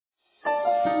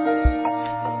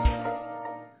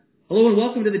Hello and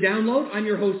welcome to The Download. I'm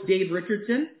your host, Dave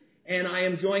Richardson, and I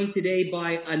am joined today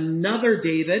by another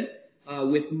David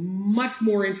with much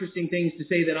more interesting things to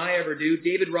say than I ever do.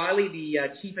 David Riley, the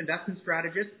Chief Investment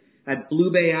Strategist at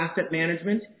Blue Bay Asset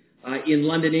Management in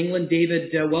London, England. David,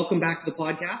 welcome back to the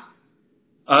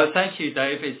podcast. Thank you,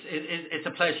 Dave. It's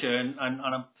a pleasure, and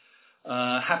I'm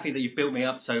happy that you built me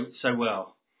up so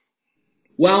well.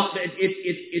 Well,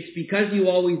 it's because you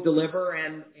always deliver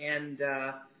and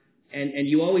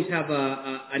you always have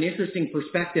an interesting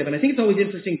perspective. And I think it's always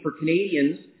interesting for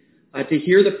Canadians to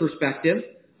hear the perspective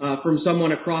from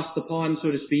someone across the pond,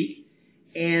 so to speak.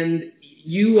 And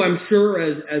you, I'm sure,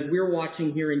 as we're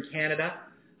watching here in Canada,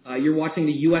 you're watching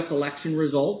the U.S. election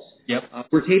results. Yep.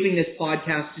 We're taping this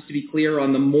podcast, just to be clear,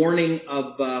 on the morning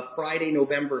of Friday,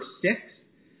 November 6th.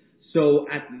 So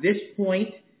at this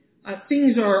point,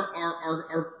 things are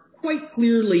quite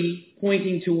clearly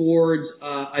pointing towards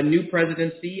a new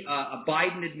presidency, a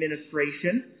Biden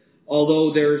administration,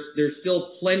 although there's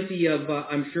still plenty of,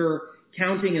 I'm sure,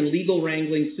 counting and legal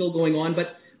wrangling still going on.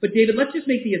 But David, let's just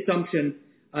make the assumption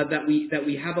that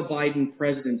we have a Biden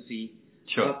presidency.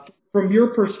 Sure. From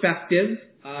your perspective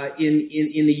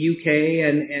in the UK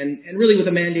and really with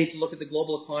a mandate to look at the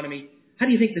global economy, how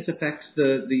do you think this affects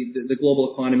the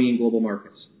global economy and global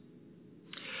markets?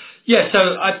 Yeah,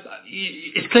 so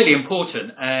it's clearly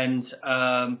important, and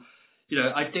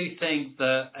I do think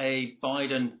that a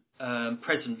Biden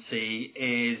presidency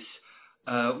is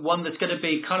one that's going to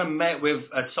be kind of met with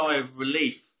a sigh of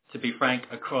relief, to be frank,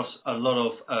 across a lot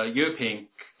of European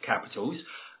capitals.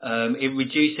 It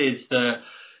reduces the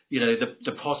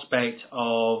prospect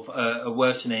of a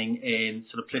worsening in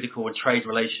sort of political and trade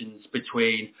relations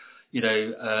between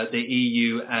the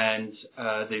EU and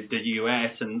the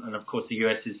US, and of course the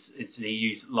US is the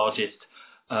EU's largest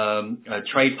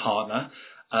trade partner.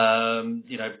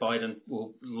 Biden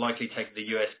will likely take the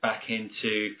US back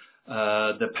into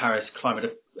the Paris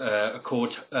Climate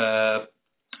Accord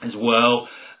as well,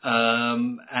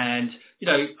 and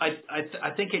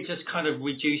I think it just kind of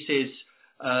reduces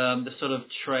the sort of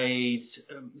trade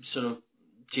sort of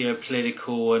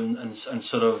geopolitical and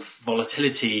sort of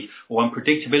volatility or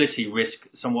unpredictability risk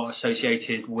somewhat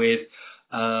associated with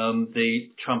the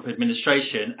Trump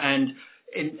administration. And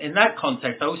in that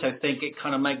context, I also think it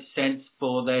kind of makes sense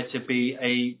for there to be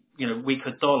a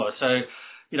weaker dollar. So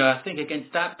I think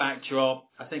against that backdrop,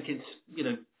 I think it's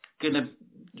going to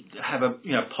have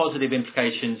positive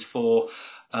implications for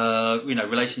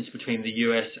relations between the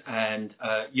US and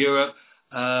Europe.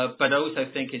 But I also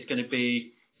think it's going to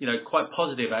be quite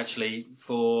positive actually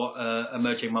for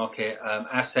emerging market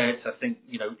assets. I think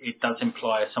it does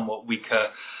imply a somewhat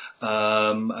weaker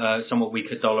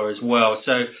dollar as well.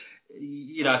 So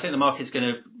I think the market's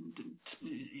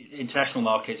international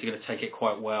markets are going to take it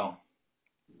quite well.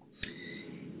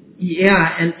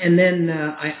 Yeah, and then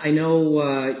I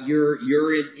know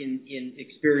you're in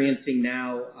experiencing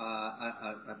now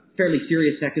a fairly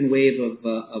serious second wave of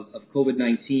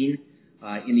COVID-19.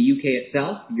 In the UK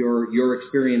itself, you're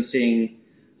experiencing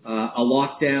a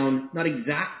lockdown, not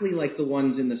exactly like the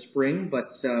ones in the spring,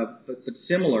 but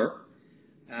similar.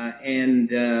 And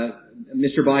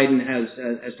Mr. Biden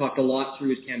has talked a lot through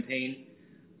his campaign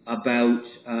about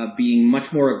being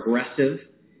much more aggressive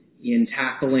in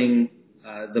tackling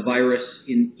the virus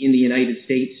in the United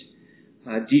States.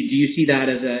 Do you see that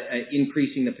as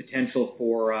increasing the potential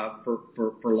for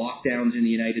lockdowns in the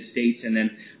United States, and then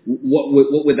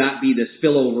what would that be the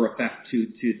spillover effect to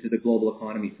the global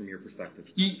economy from your perspective?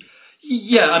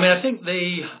 Yeah, I mean, I think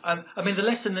the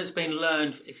lesson that's been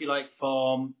learned, if you like,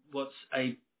 from what's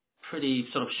a pretty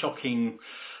sort of shocking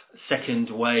second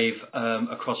wave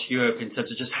across Europe in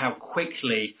terms of just how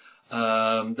quickly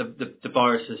the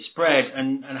virus has spread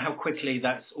and how quickly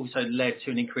that's also led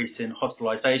to an increase in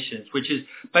hospitalizations, which has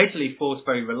basically forced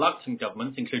very reluctant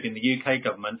governments, including the UK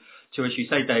government, to, as you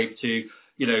say, Dave, to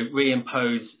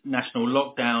reimpose national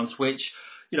lockdowns, which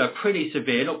are pretty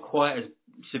severe, not quite as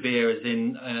severe as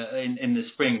in the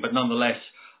spring, but nonetheless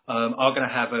are going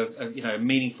to have a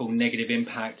meaningful negative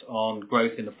impact on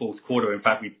growth in the fourth quarter. In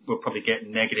fact, we'll probably get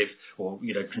negative or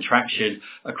contraction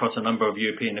across a number of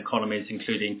European economies,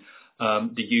 including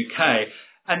the UK.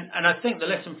 And I think the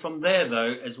lesson from there,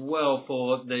 though, as well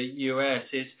for the US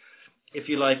is, if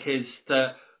you like, is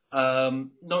that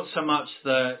not so much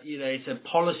that it's a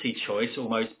policy choice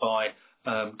almost by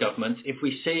governments. If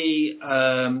we see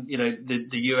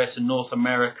the US and North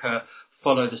America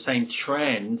follow the same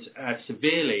trends as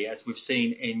severely as we've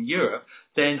seen in Europe,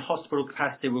 then hospital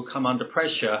capacity will come under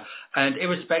pressure. And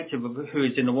irrespective of who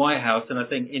is in the White House, and I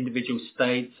think individual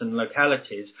states and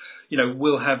localities,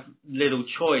 will have little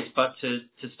choice but to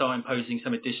start imposing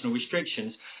some additional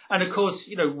restrictions. And of course,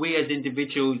 we as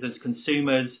individuals, as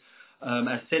consumers,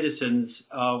 as citizens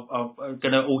are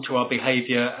going to alter our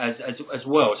behaviour as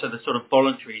well. So the sort of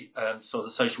voluntary sort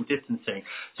of social distancing.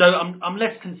 So I'm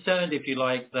less concerned, if you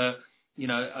like, that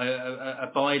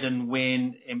a Biden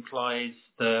win implies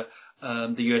that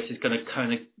the US is going to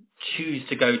kind of choose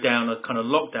to go down a kind of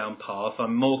lockdown path.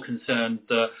 I'm more concerned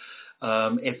that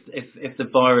if the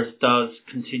virus does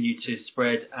continue to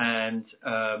spread and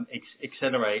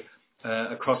accelerate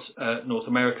across North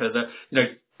America,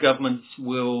 that governments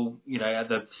will,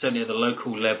 certainly at the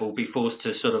local level, be forced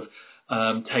to sort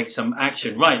of take some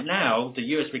action. Right now, the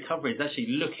US recovery is actually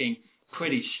looking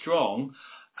pretty strong,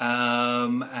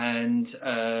 and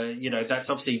that's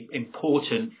obviously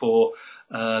important for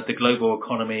the global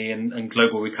economy and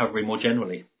global recovery more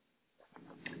generally.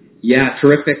 Yeah,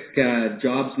 terrific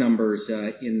jobs numbers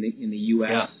in the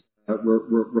U.S.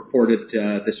 Reported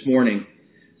this morning.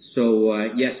 So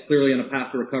yes, clearly on a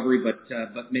path to recovery,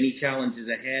 but many challenges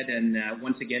ahead. And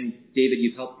once again, David,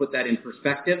 you've helped put that in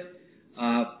perspective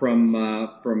from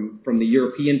the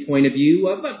European point of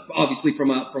view, but obviously from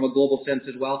a global sense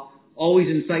as well. Always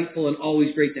insightful and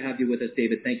always great to have you with us,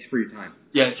 David. Thanks for your time.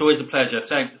 Yeah, it's always a pleasure.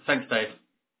 Thanks, Dave.